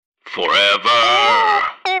Forever.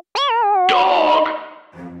 Dog.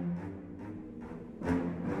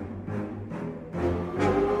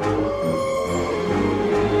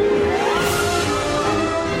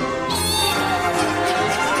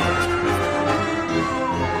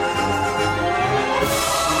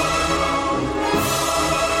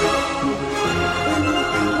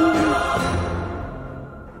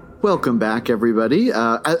 Welcome back, everybody.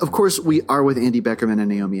 Of course, we are with Andy Beckerman and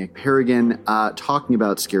Naomi Ekperigin, talking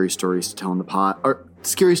about scary stories to tell in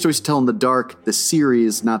scary stories to tell in the dark, the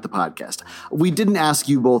series, not the podcast. We didn't ask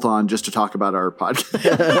you both on just to talk about our podcast.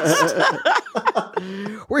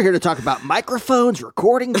 We're here to talk about microphones,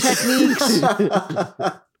 recording techniques.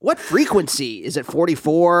 What frequency? Is it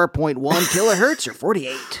 44.1 kilohertz or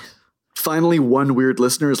 48? Finally, one weird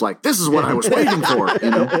listener is like, this is what I was waiting for,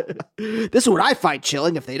 you know? This is what I find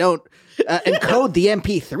chilling if they don't encode the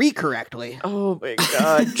MP3 correctly. Oh my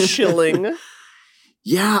God, chilling.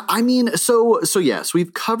 Yeah, I mean, so yes,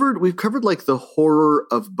 we've covered like the horror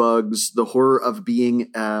of bugs, the horror of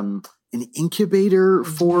being an incubator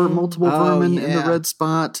for multiple vermin in the red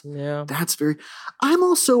spot. Yeah.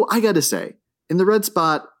 I gotta say, in the red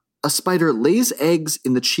spot, a spider lays eggs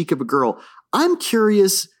in the cheek of a girl. I'm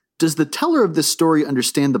curious, does the teller of this story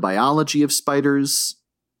understand the biology of spiders?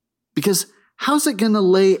 Because how's it going to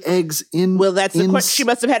lay eggs in? Well, that's the question. She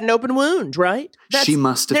must have had an open wound, right? She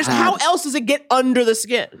must have had. How else does it get under the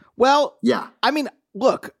skin? Well, yeah. I mean,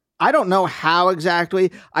 look, I don't know how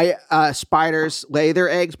exactly spiders lay their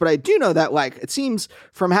eggs, but I do know that, like, it seems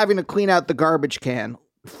from having to clean out the garbage can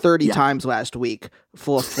 30 times last week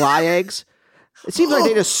full of fly eggs, it seems like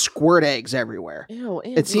they just squirt eggs everywhere. Ew,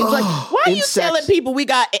 it seems like why are you telling people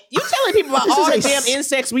about all the damn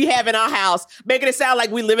insects we have in our house, making it sound like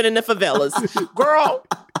we living in the favelas? Girl,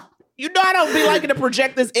 you know I don't be liking to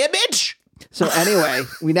project this image. So anyway,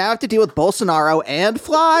 we now have to deal with Bolsonaro and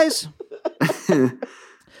flies.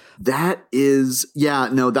 That is,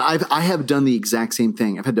 I have done the exact same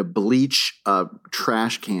thing. I've had to bleach a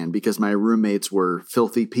trash can because my roommates were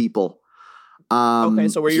filthy people. Okay,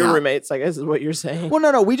 so we're your roommates, I guess is what you're saying. Well,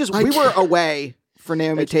 no, we were away for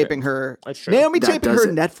Naomi taping her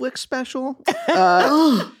Netflix special.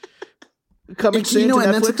 Coming soon to Netflix.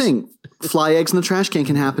 And that's the thing. Fly eggs in the trash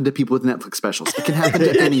can happen to people with Netflix specials. It can happen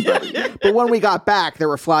to anybody. But when we got back, there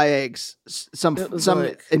were fly eggs. Some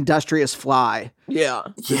industrious fly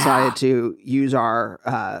decided to use our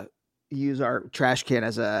trash can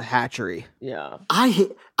as a hatchery. Yeah.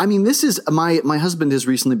 This is my husband has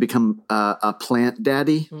recently become a plant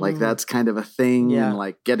daddy. Like that's kind of a thing, and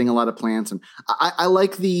like getting a lot of plants. And I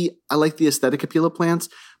like the aesthetic appeal of plants,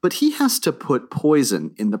 but he has to put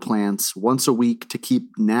poison in the plants once a week to keep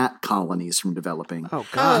gnat colonies from developing. Oh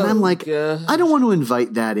God! And I'm like, I don't want to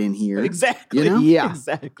invite that in here. Exactly. You know? Yeah.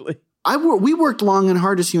 Exactly. We worked long and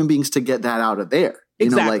hard as human beings to get that out of there. You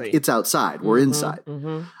know, Exactly. like it's outside. We're inside.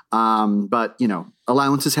 Mm-hmm. But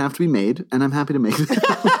allowances have to be made, and I'm happy to make them.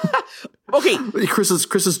 Okay. Chris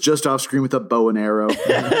is just off screen with a bow and arrow.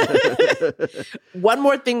 One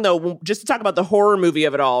more thing, though, just to talk about the horror movie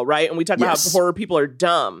of it all, right? And we talk about how horror people are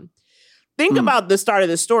dumb. Think about the start of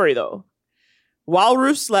this story, though. While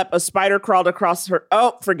Ruth slept, a spider crawled across her.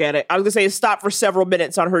 Oh, forget it. I was going to say it stopped for several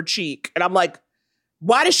minutes on her cheek. And I'm like,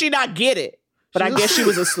 why did she not get it? But I guess she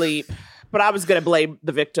was asleep. But I was going to blame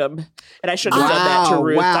the victim. And I shouldn't have done that to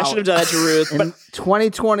Ruth. Wow. I should have done that to Ruth. But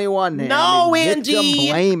 2021, Naomi. No, Andy. Victim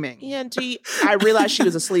blaming. Andy. I realized she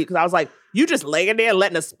was asleep because I was like, you just laying there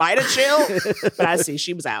letting a spider chill? But I see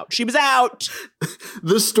she was out. She was out.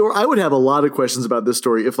 This story, I would have a lot of questions about this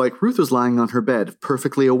story if like Ruth was lying on her bed,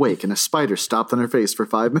 perfectly awake, and a spider stopped on her face for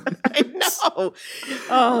 5 minutes. I know.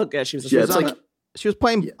 Oh, gosh. She was asleep. Yeah, it's like... She was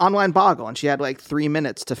playing online Boggle, and she had like 3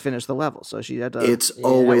 minutes to finish the level. So she had to. It's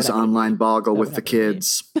always online Boggle with the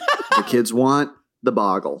kids. The kids want the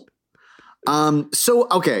Boggle.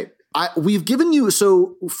 We've given you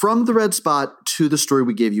from the red spot to the story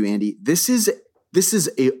we gave you, Andy. This is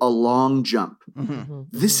a long jump. Mm-hmm.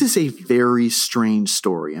 This is a very strange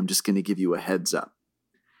story. I'm just going to give you a heads up.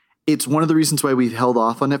 It's one of the reasons why we've held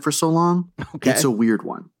off on it for so long. Okay. It's a weird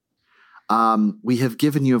one. We have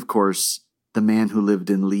given you, of course, The Man Who Lived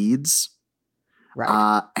in Leeds.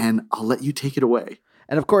 Right. And I'll let you take it away.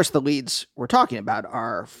 And of course, the leads we're talking about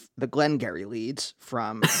are the Glengarry leads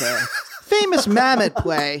from the famous Mammoth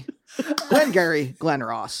play, Glengarry Glen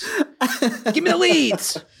Ross. Give me the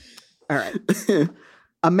leads. All right.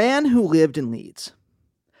 A man who lived in Leeds.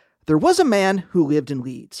 There was a man who lived in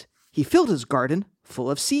Leeds. He filled his garden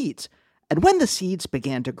full of seeds. And when the seeds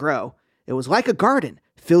began to grow, it was like a garden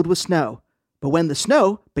filled with snow. But when the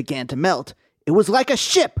snow began to melt, it was like a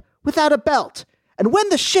ship without a belt. And when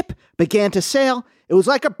the ship began to sail, It was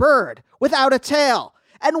like a bird without a tail.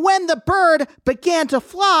 And when the bird began to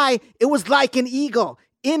fly, it was like an eagle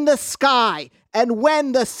in the sky. And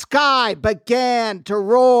when the sky began to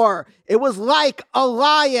roar, it was like a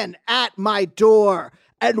lion at my door.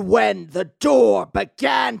 And when the door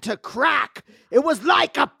began to crack, it was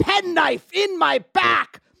like a penknife in my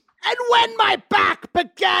back. And when my back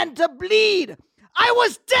began to bleed, I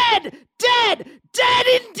was dead, dead, dead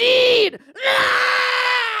indeed.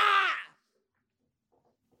 Ah!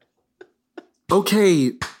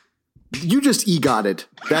 Okay, you just EGOT'd.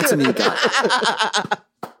 That's an EGOT.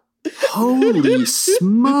 Holy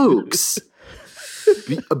smokes.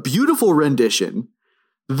 A beautiful rendition.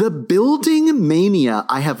 The building mania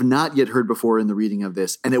I have not yet heard before in the reading of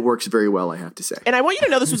this, and it works very well, I have to say. And I want you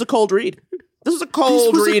to know this was a cold read. This was a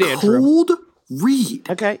cold read, Andrew. Cold read.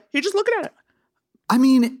 Okay, you're just looking at it. I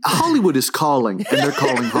mean, Hollywood is calling, and they're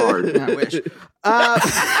calling hard. I wish.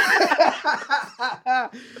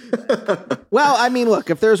 Well, I mean, look,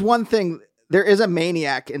 if there's one thing, there is a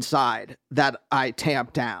maniac inside that I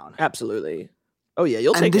tamp down. Absolutely. Oh, yeah,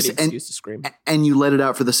 you'll take any excuse to scream. And you let it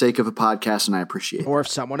out for the sake of a podcast, and I appreciate it. Or if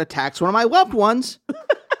someone attacks one of my loved ones,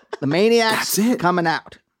 the maniac's coming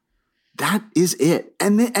out. That is it.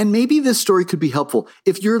 And maybe this story could be helpful.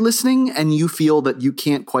 If you're listening and you feel that you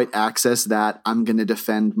can't quite access that, I'm going to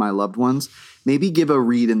defend my loved ones, maybe give a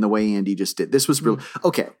read in the way Andy just did. This was real.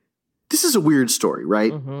 Okay. This is a weird story,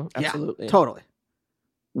 right? Mm-hmm. Absolutely. Yeah, totally.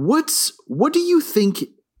 What do you think,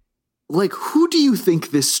 like, who do you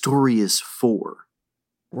think this story is for?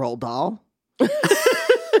 Roald Dahl?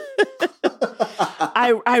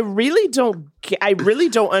 I really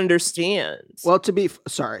don't understand. Well,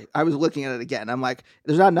 sorry, I was looking at it again. I'm like,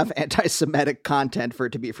 there's not enough anti-Semitic content for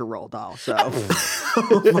it to be for Roald Dahl. So,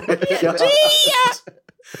 oh my God.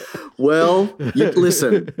 Well,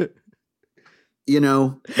 listen. You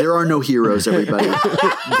know, there are no heroes. Everybody,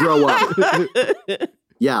 grow up.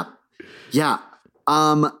 Yeah.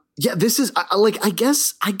 This is I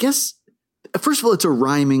guess. First of all, it's a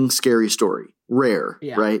rhyming, scary story. Rare,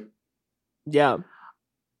 right? Yeah.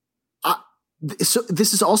 So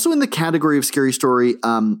this is also in the category of scary story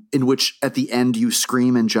in which at the end you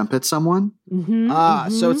scream and jump at someone. Mm-hmm.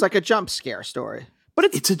 So it's like a jump scare story.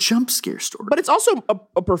 But it's a jump scare story. But it's also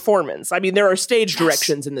a performance. I mean, there are stage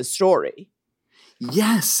directions in this story.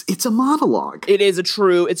 Yes, it's a monologue. It's a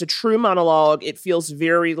true monologue. It feels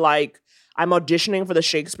very like I'm auditioning for the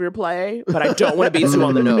Shakespeare play, but I don't want to be too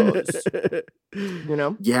on the nose. You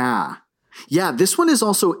know? Yeah. This one is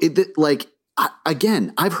also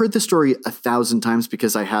again, I've heard the story 1,000 times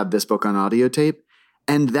because I had this book on audio tape,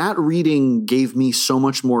 and that reading gave me so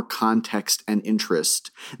much more context and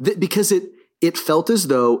interest because it felt as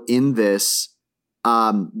though in this,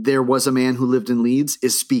 there was a man who lived in Leeds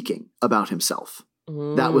is speaking about himself.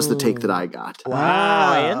 That was the take that I got.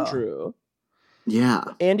 Wow, Andrew. Yeah.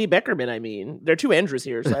 Andy Beckerman, I mean. There are two Andrews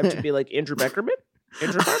here, so I have to be like Andrew Beckerman?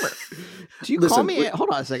 Andrew Farmer. Do you call me...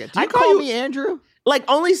 Hold on a second. Do you call me Andrew? Like,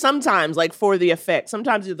 only sometimes, like, for the effect.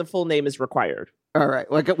 Sometimes the full name is required. All right.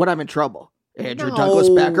 Like, when I'm in trouble. Andrew Douglas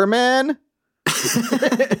Beckerman.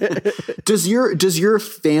 Does your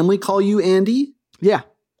family call you Andy? Yeah.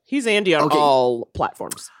 He's Andy on all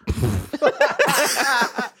platforms.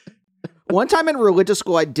 One time in religious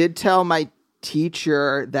school, I did tell my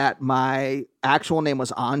teacher that my actual name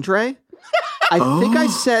was Andre. I think I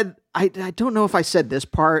said, I don't know if I said this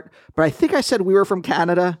part, but I think I said we were from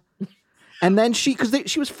Canada. And then she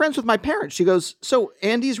was friends with my parents. She goes, so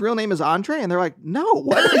Andy's real name is Andre? And they're like, no,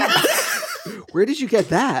 what? Where did you get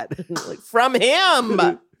that? Like, from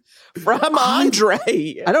him. From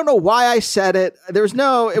Andre. I don't know why I said it. It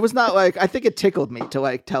was not like, I think it tickled me to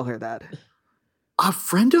like tell her that. A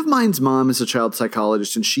friend of mine's mom is a child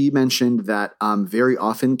psychologist, and she mentioned that very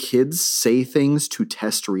often kids say things to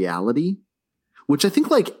test reality, which I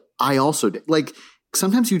think like I also did. Like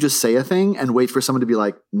sometimes you just say a thing and wait for someone to be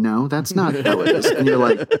like, no, that's not how it is. And you're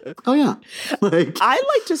like, oh yeah. Like, I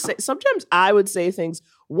like to say, sometimes I would say things.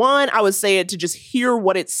 One, I would say it to just hear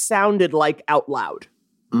what it sounded like out loud.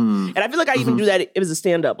 And I feel like I even do that as a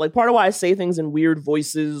stand-up. Like part of why I say things in weird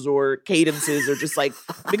voices or cadences or just like,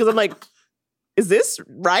 because I'm like, is this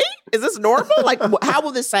right? Is this normal? Like, how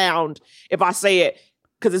will this sound if I say it?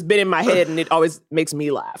 Because it's been in my head and it always makes me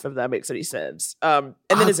laugh, if that makes any sense. And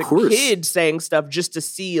then as a kid saying stuff just to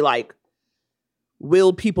see, like,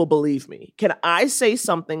 will people believe me? Can I say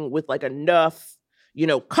something with, like, enough,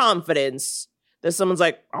 confidence that someone's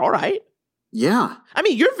like, all right. Yeah. I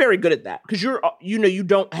mean, you're very good at that because you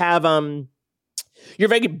don't have, you're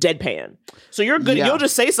very deadpan. So you're good. Yeah. You'll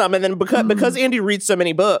just say something and then because Andy reads so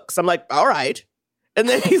many books, I'm like, all right. And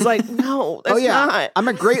then he's like, no, that's not. I'm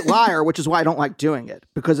a great liar, which is why I don't like doing it,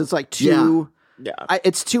 because it's like too,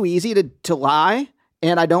 it's too easy to lie.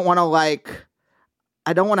 And I don't want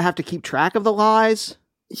to have to keep track of the lies.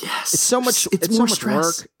 Yes. It's so much, it's more so much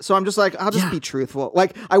stress. work. So I'm just like, I'll just be truthful.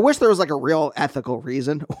 Like, I wish there was like a real ethical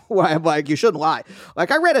reason why I'm like, you shouldn't lie.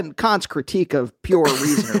 Like, I read in Kant's Critique of Pure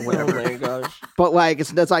Reason or whatever. Oh my gosh. But like,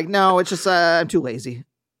 it's like, no, it's just, I'm too lazy.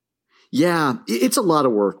 Yeah, it's a lot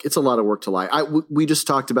of work. It's a lot of work to lie. We just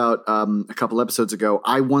talked about a couple episodes ago.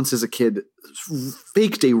 I once as a kid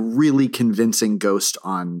faked a really convincing ghost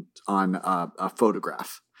on a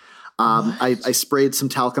photograph. I sprayed some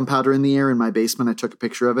talcum powder in the air in my basement. I took a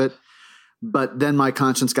picture of it. But then my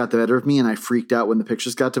conscience got the better of me and I freaked out when the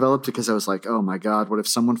pictures got developed because I was like, oh my God, what if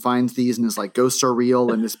someone finds these and is like, ghosts are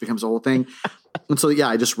real and this becomes a whole thing? And so,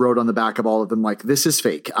 I just wrote on the back of all of them, like, this is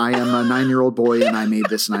fake. I am a 9-year-old boy and I made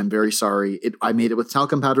this and I'm very sorry. I made it with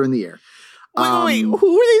talcum powder in the air. Wait, who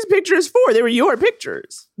were these pictures for? They were your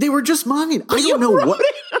pictures. They were just mine. I don't know what.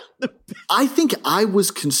 I think I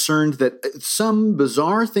was concerned that some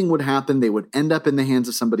bizarre thing would happen. They would end up in the hands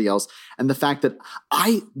of somebody else. And the fact that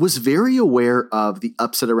I was very aware of the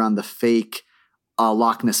upset around the fake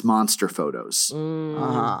Loch Ness Monster photos.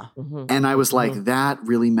 And I was like, that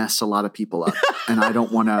really messed a lot of people up. And I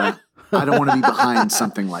don't want to be behind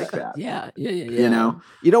something like that. Yeah. You know?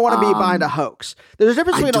 You don't want to be behind a hoax. There's a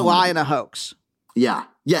difference between a lie and a hoax. Yeah.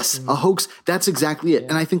 Yes. A hoax. That's exactly it.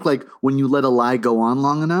 And I think like when you let a lie go on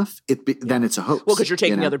long enough, then it's a hoax. Well, because you're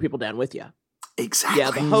taking other people down with you. Exactly.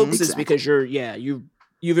 Yeah. The hoax is because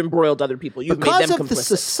you've embroiled other people. You've because made them of complicit. the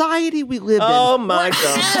society we live in. Oh my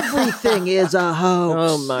God. Everything is a hoax.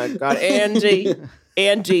 Oh my God.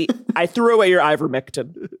 Andy, I threw away your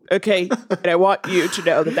ivermectin. Okay. And I want you to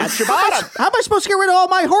know that that's your bottom. How am I supposed to get rid of all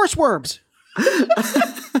my horseworms?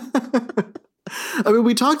 I mean,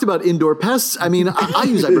 we talked about indoor pests. I mean, I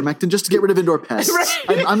use ivermectin just to get rid of indoor pests.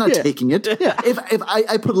 Right. I'm not taking it. Yeah. If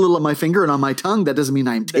I put a little on my finger and on my tongue, that doesn't mean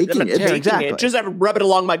I'm taking it. Exactly. Just rub it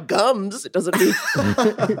along my gums. It doesn't mean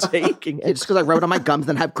I'm taking it. Just because I rub it on my gums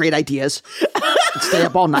and have great ideas and stay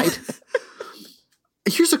up all night.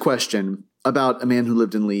 Here's a question about a man who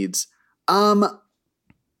lived in Leeds.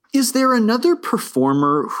 Is there another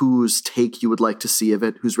performer whose take you would like to see of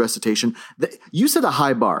it, whose recitation? You set a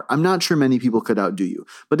high bar. I'm not sure many people could outdo you.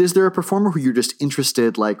 But is there a performer who you're just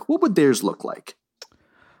interested, like, what would theirs look like?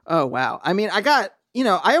 Oh, wow. I mean, I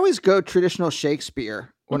always go traditional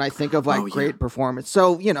Shakespeare when I think of, like, great performance.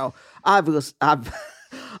 So,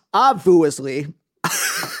 obviously,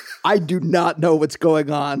 I do not know what's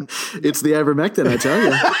going on. It's the ivermectin, I tell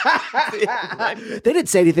you. They didn't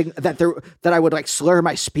say anything that I would like slur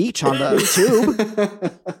my speech on the tube.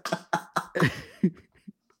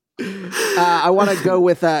 I want to go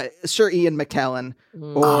with Sir Ian McKellen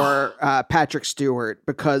or Patrick Stewart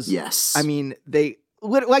because I mean I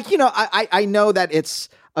know that it's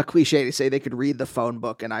a cliche to say they could read the phone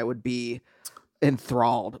book and I would be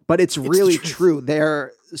enthralled, but it's really true.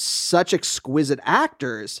 They're such exquisite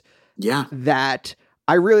actors. Yeah. That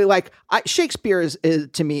I really like. Shakespeare is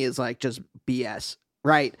to me is like just BS,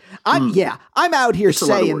 right? I'm out here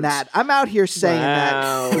saying that. I'm out here saying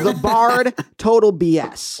that the Bard, total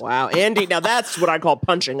BS. Wow, Andy. Now that's what I call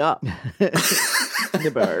punching up.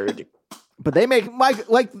 The Bard. But they make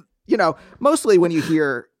mostly when you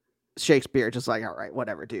hear Shakespeare, just like, all right,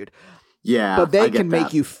 whatever, dude. Yeah, but they can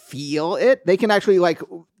make you feel it. They can actually like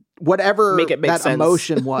whatever make that sense.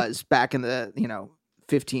 Emotion was back in the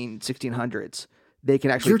 1600s. They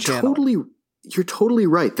can actually channel. You're totally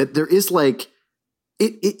right that there is like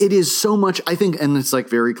it is so much, I think, and it's like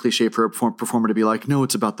very cliche for a performer to be like, no,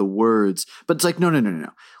 it's about the words, but it's like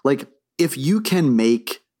no. Like if you can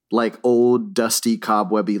make like old dusty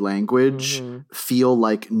cobwebby language feel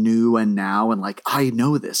like new and now and like I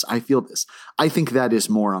know this, I feel this, I think that is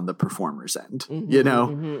more on the performer's end.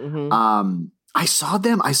 I saw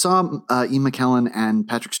Ian McKellen and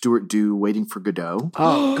Patrick Stewart do Waiting for Godot.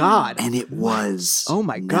 Oh God. And it was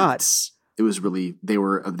nuts. God. It was really they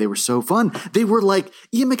were so fun. They were like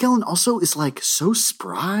Ian McKellen also is like so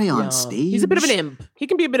spry on stage. He's a bit of an imp. He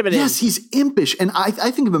can be a bit of an imp. Yes, he's impish. And I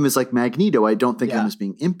think of him as like Magneto. I don't think of him as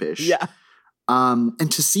being impish. Yeah. And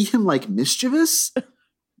to see him like mischievous,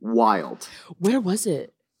 wild. Where was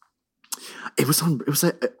it?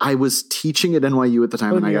 I was teaching at NYU at the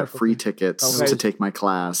time and I got free tickets to take my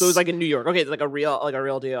class. So it was like in New York. Okay, it's like a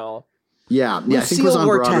real deal. Yeah. I think it was on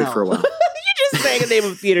Broadway for a while. You just saying the name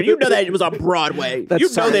of a theater. You know that it was on Broadway.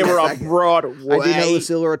 They were on Broadway. I do know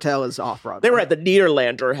Lucille Rotel is off Broadway. They were at the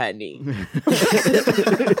Nederlander, honey.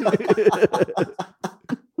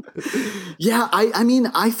 Yeah, I mean,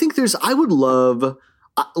 I think I would love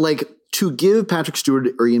like to give Patrick Stewart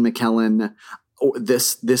or Ian McKellen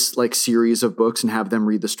this like series of books and have them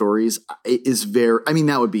read the stories is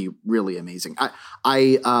that would be really amazing.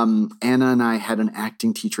 Anna and I had an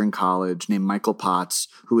acting teacher in college named Michael Potts,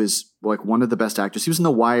 who is like one of the best actors. He was in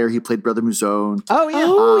The Wire. He played Brother Mouzone. Oh yeah.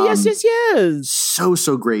 Yes.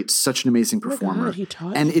 So great. Such an amazing performer. God, he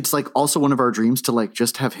taught and it's like also one of our dreams to like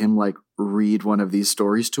just have him like read one of these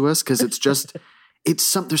stories to us. Cause it's just, there's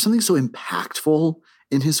something so impactful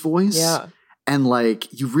in his voice. Yeah. And like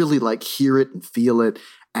you really like hear it and feel it.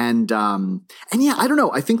 And yeah, I don't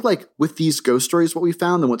know. I think like with these ghost stories, what we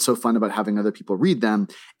found and what's so fun about having other people read them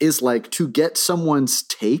is like to get someone's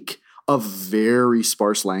take of very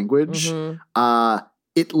sparse language.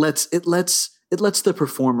 It lets the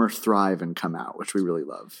performer thrive and come out, which we really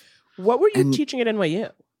love. What were you teaching at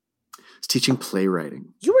NYU? It's teaching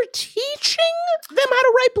playwriting. You were teaching them how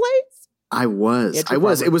to write plays? I was.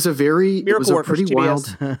 It was a pretty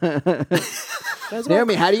wild.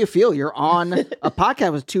 Naomi, how do you feel? You're on a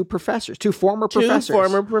podcast with two former professors. Two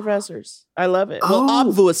former professors. I love it. Well,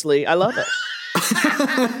 obviously, I love it.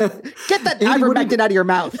 Get that ivermectin out of your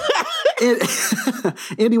mouth.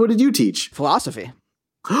 Andy, what did you teach? Philosophy.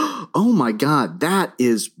 Oh my God, that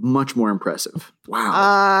is much more impressive. Wow.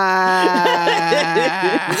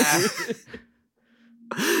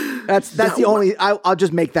 That's the only. I'll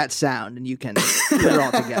just make that sound, and you can put it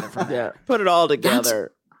all together from there. Yeah, put it all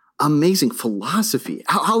together. That's amazing philosophy.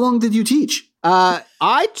 How long did you teach?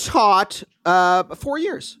 I taught 4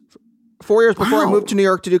 years. 4 years before I moved to New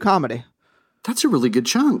York to do comedy. That's a really good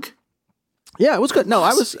chunk. Yeah, it was good. No,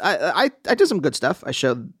 I did some good stuff. I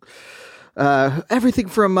showed everything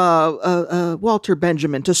from Walter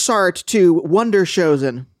Benjamin to Sartre to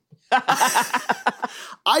Wundershausen.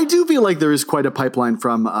 I do feel like there is quite a pipeline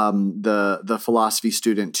from the philosophy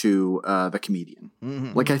student to the comedian.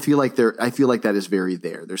 Mm-hmm. Like I feel like that is very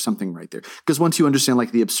there. There's something right there because once you understand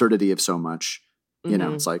like the absurdity of so much, you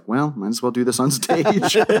know, it's like, well, might as well do this on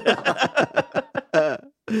stage.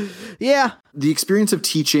 Yeah, the experience of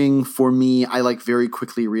teaching for me, I like very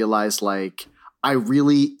quickly realized like I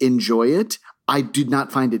really enjoy it. I did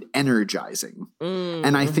not find it energizing.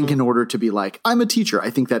 And I think in order to be like, I'm a teacher, I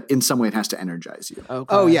think that in some way it has to energize you.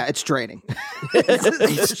 Okay. Oh, yeah, it's draining.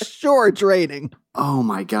 It's sure draining. Oh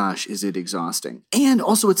my gosh, is it exhausting. And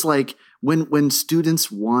also it's like when students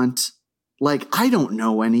want, like, I don't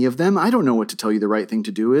know any of them. I don't know what to tell you the right thing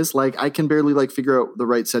to do is. Like, I can barely like figure out the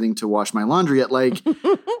right setting to wash my laundry at. Like,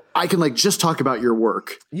 I can like just talk about your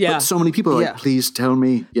work. Yeah. But so many people are like, please tell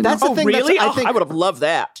me. You know? That's the thing. Really? I think I would have loved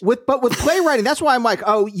that. But with playwriting, that's why I'm like,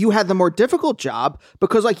 oh, you had the more difficult job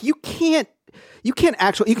because like you can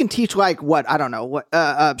teach like what, I don't know,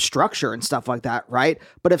 what structure and stuff like that, right?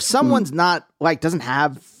 But if someone's not like doesn't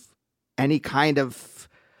have any kind of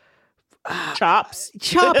chops,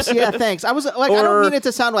 yeah, thanks. I was like, I don't mean it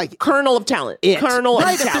to sound like kernel of talent. Kernel of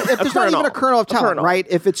talent. If there's not even a kernel of talent, right?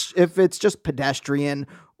 If it's just pedestrian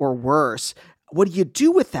or worse, what do you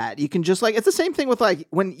do with that? You can just like, it's the same thing with like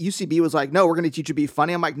when UCB was like, no, we're going to teach you to be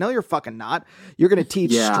funny. I'm like, no, you're fucking not. You're going to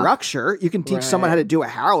teach structure. You can teach someone how to do a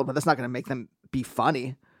Harold, but that's not going to make them be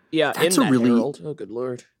funny. Yeah, that's in that Harold. Oh, good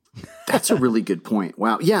Lord. That's a really good point.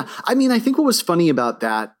 Wow. Yeah. I mean, I think what was funny about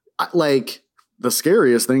that, like, the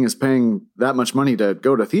scariest thing is paying that much money to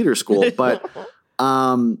go to theater school. But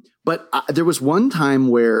there was one time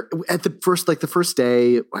where at the first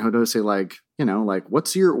day, I would always say like, you know, like,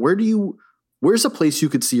 where's a place you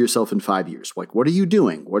could see yourself in 5 years? Like, what are you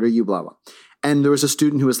doing? What are you blah, blah. And there was a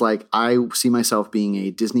student who was like, I see myself being a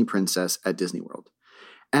Disney princess at Disney World.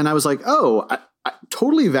 And I was like, oh,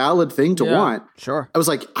 totally valid thing to want. Sure. I was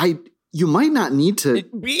like, you might not need to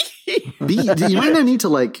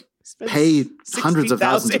like, pay hundreds of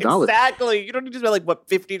thousands of dollars. Exactly. You don't need to spend like what,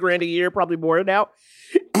 $50,000 a year, probably more now.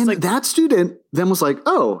 And like, that student then was like,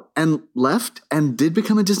 oh, and left and did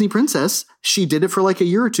become a Disney princess. She did it for like a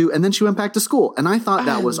year or two, and then she went back to school. And I thought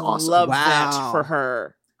that was awesome. Love that for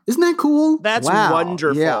her. Isn't that cool? That's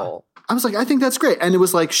wonderful. Yeah. I was like, I think that's great. And it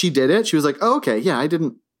was like, she did it. She was like, oh, okay, yeah, I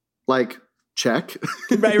didn't like check.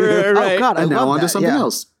 Right. Oh God, and now on to something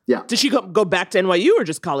else. Yeah. Did she go back to NYU or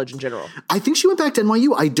just college in general? I think she went back to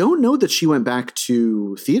NYU. I don't know that she went back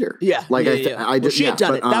to theater. Yeah. Like she had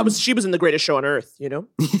done it. She was in The Greatest Show on Earth, you know?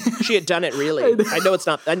 She had done it really. I know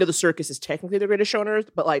the circus is technically The Greatest Show on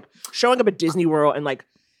Earth, but like showing up at Disney World and like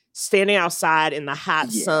standing outside in the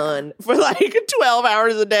hot sun for like 12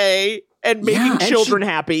 hours a day and making children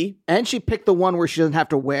happy. And she picked the one where she doesn't have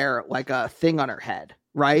to wear like a thing on her head,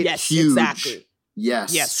 right? Yes, huge. Exactly.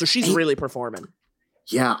 Yes. So she's really performing.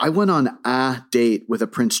 Yeah, I went on a date with a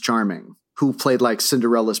Prince Charming who played like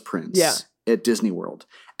Cinderella's prince at Disney World.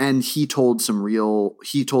 and he told some real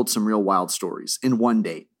wild stories in one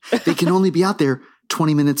date. They can only be out there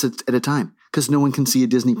 20 minutes at a time because no one can see a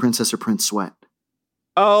Disney princess or prince sweat.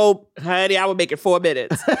 Oh, honey, I would make it 4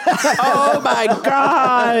 minutes. Oh my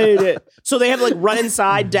God. So they have to like run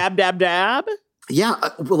inside, dab, dab, dab? Yeah,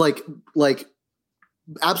 like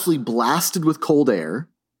absolutely blasted with cold air.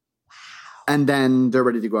 And then they're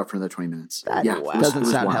ready to go out for another 20 minutes. That wow. doesn't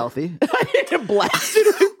sound healthy. Blasted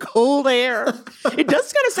with cold air. It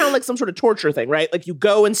does kind of sound like some sort of torture thing, right? Like you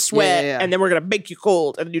go and sweat, and then we're going to make you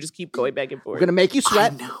cold, and then you just keep going back and forth. We're going to make you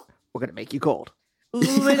sweat. We're going to make you cold. Ooh,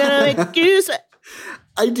 we're going to make you sweat.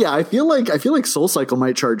 I feel like SoulCycle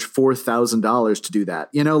might charge $4,000 to do that.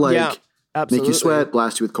 You know, like make you sweat,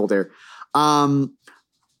 blast you with cold air.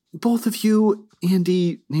 Both of you,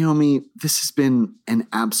 Andy, Naomi, this has been an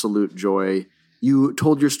absolute joy. You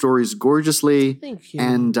told your stories gorgeously. Thank you.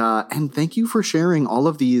 And thank you for sharing all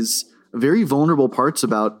of these very vulnerable parts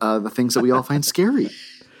about the things that we all find scary.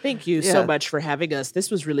 Thank you so much for having us. This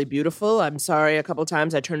was really beautiful. I'm sorry a couple of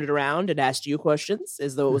times I turned it around and asked you questions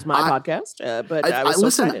as though it was my podcast, but I was so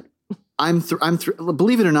excited.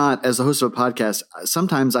 Believe it or not, as the host of a podcast,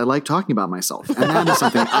 sometimes I like talking about myself, and that is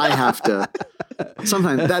something I have to.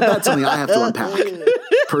 Sometimes that's something I have to unpack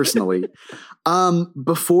personally.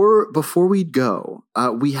 Before we go,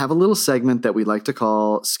 we have a little segment that we like to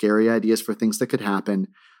call "Scary Ideas for Things That Could Happen,"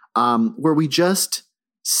 where we just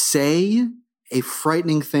say a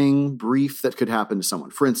frightening thing, brief, that could happen to someone.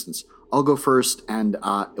 For instance, I'll go first, and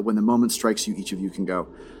when the moment strikes you, each of you can go.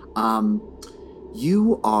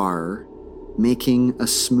 You are making a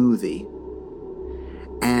smoothie,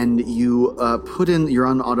 and you you're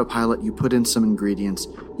on autopilot, you put in some ingredients,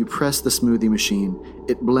 you press the smoothie machine,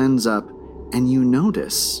 it blends up, and you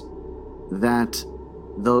notice that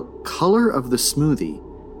the color of the smoothie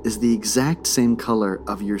is the exact same color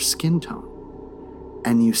of your skin tone.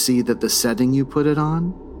 And you see that the setting you put it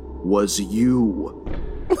on was you.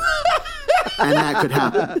 And that could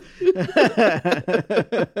happen.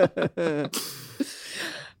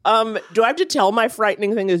 Do I have to tell my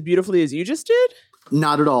frightening thing as beautifully as you just did?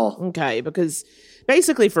 Not at all. Okay, because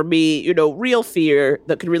basically for me, real fear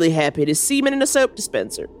that could really happen is semen in a soap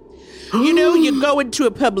dispenser. You go into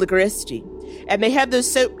a public restroom and they have those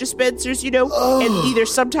soap dispensers, and either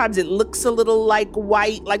sometimes it looks a little like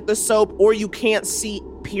white, like the soap, or you can't see,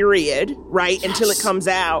 period, right, until it comes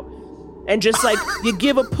out. And just like you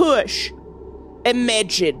give a push,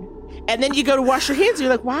 imagine. And then you go to wash your hands and you're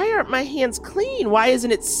like, why aren't my hands clean? Why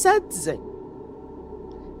isn't it sudsing?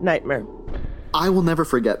 Nightmare. I will never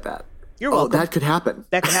forget that. You're welcome. That could happen.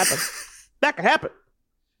 That could happen. That could happen.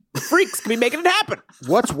 Freaks can be making it happen.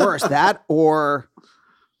 What's worse, that or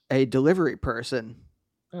a delivery person?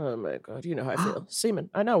 Oh my God, you know how I feel. Semen.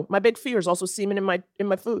 I know. My big fear is also semen in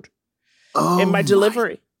my food. Oh, in my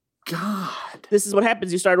delivery. God. This is what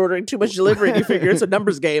happens. You start ordering too much delivery and you figure it's a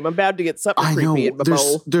numbers game. I'm bound to get something creepy in my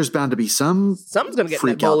bowl. There's bound to be something's going to get in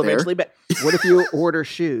that bowl eventually. But what if you order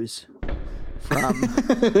shoes from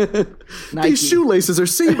Nike? These shoelaces are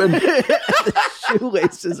semen.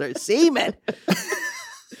 Shoelaces are semen.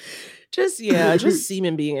 Just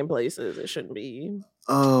semen being in places it shouldn't be.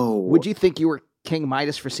 Oh. Would you think you were King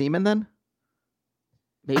Midas for semen then?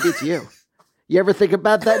 Maybe it's you. You ever think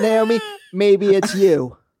about that, Naomi? Maybe it's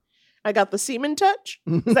you. I got the semen touch?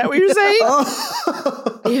 Is that what you're saying?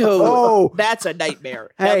 Ew. Oh. That's a nightmare.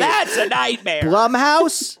 Hey. Now that's a nightmare.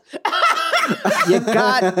 Blumhouse? you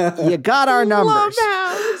got our numbers.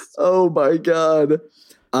 Blumhouse. Oh my God.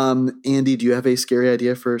 Andy, do you have a scary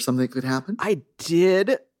idea for something that could happen? I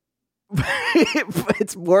did.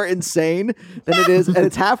 It's more insane than it is, and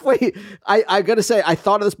it's halfway. I gotta say, I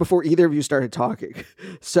thought of this before either of you started talking.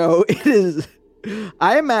 So it is.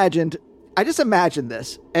 I just imagined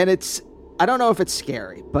this, and I don't know if it's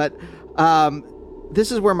scary, but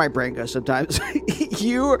this is where my brain goes sometimes.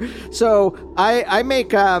 I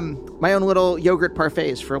make my own little yogurt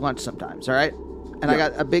parfaits for lunch sometimes. All right, and I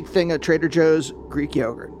got a big thing of Trader Joe's Greek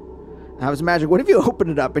yogurt. And I was imagining, what if you open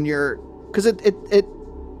it up and because it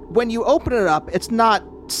when you open it up, it's not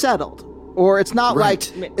settled, or it's not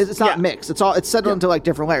it's not mixed. It's settled into like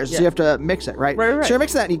different layers. So you have to mix it, right? Right. So you're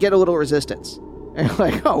mixing that and you get a little resistance. And you're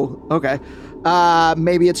like, oh, okay.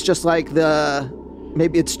 Maybe it's just a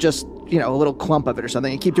little clump of it or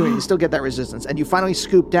something. You keep doing it, you still get that resistance. And you finally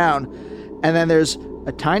scoop down, and then there's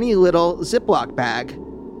a tiny little Ziploc bag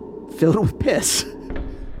filled with piss.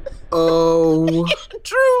 Oh,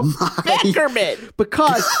 Drew Beckerman.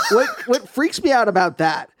 Because what freaks me out about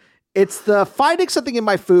that, it's the finding something in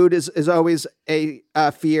my food is always a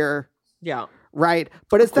fear. Yeah. Right.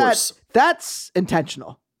 But that's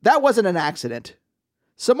intentional. That wasn't an accident.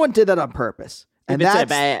 Someone did that on purpose. And if it's in a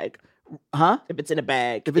bag. Huh? If it's in a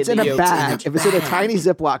bag. If it's in a bag. If it's in a tiny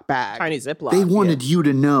Ziploc bag. Tiny Ziploc. They wanted you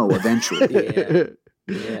to know eventually.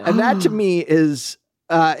 Yeah. And that to me is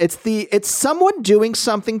it's someone doing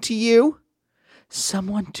something to you.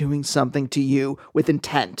 Someone doing something to you with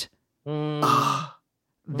intent. That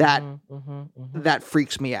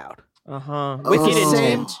freaks me out. Wicked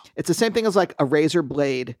intent. It's the same thing as like a razor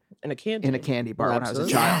blade In a candy. in a candy bar when I was a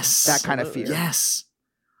Absolutely. child. Yes. That kind of fear. Yes.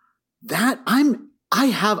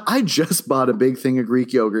 I just bought a big thing of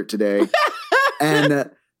Greek yogurt today.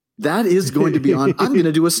 And that is going to be on. I'm going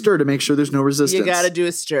to do a stir to make sure there's no resistance. You got to do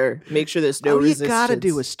a stir. Make sure there's no resistance. You got to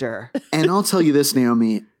do a stir. And I'll tell you this,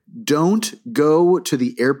 Naomi. Don't go to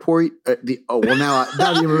the airport. Now the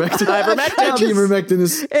ivermectin. Now the ivermectin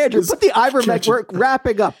is. Andrew, put the ivermectin. We're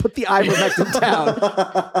wrapping up. Put the ivermectin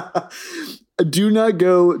down. Do not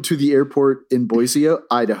go to the airport in Boise,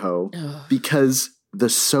 Idaho, because the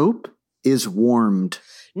soap is warmed.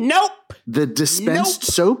 Nope. The dispensed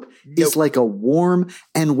soap is like a warm,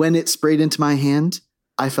 and when it sprayed into my hand,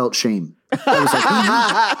 I felt shame.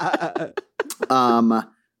 I was like,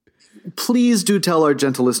 please do tell our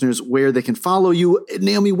gentle listeners where they can follow you.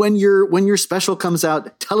 Naomi, when your special comes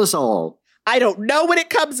out, tell us all. I don't know when it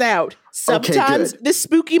comes out. Sometimes good. this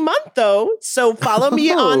spooky month, though. So follow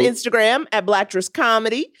me on Instagram at Black Dress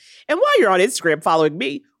Comedy. And while you're on Instagram following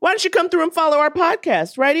me, why don't you come through and follow our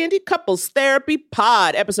podcast, right, Andy? Couples Therapy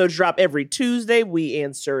Pod. Episodes drop every Tuesday. We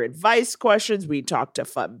answer advice questions. We talk to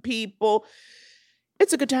fun people.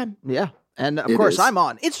 It's a good time. Yeah. And of course, I'm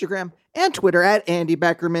on Instagram and Twitter at Andy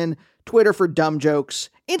Beckerman. Twitter for dumb jokes.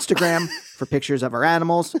 Instagram for pictures of our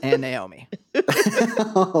animals and Naomi.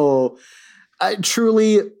 I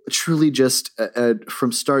truly just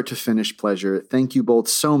from start to finish pleasure. Thank you both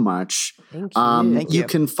so much. Thank you. Thank you. You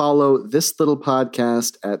can follow this little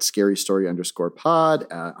podcast at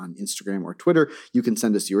scarystory_pod on Instagram or Twitter. You can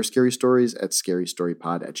send us your scary stories at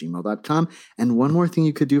scarystorypod@gmail.com. And one more thing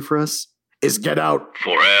you could do for us is get out.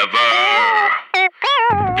 Forever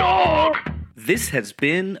Dog. This has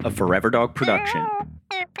been a Forever Dog production.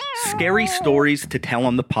 Scary Stories to Tell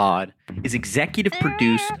on the Pod is executive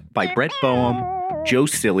produced by Brett Boehm, Joe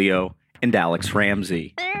Cilio, and Alex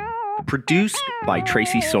Ramsey. Produced by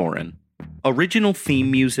Tracy Soren. Original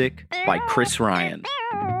theme music by Chris Ryan.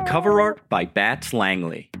 Cover art by Bats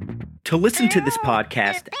Langley. To listen to this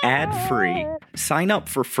podcast ad-free, sign up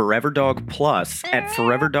for Forever Dog Plus at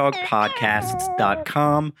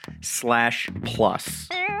foreverdogpodcasts.com/plus.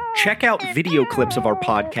 Check out video clips of our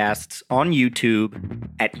podcasts on YouTube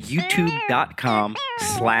at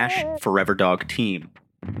youtube.com/foreverdogteam.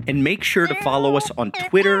 And make sure to follow us on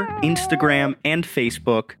Twitter, Instagram, and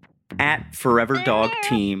Facebook at Forever Dog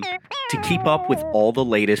Team to keep up with all the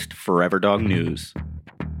latest Forever Dog news.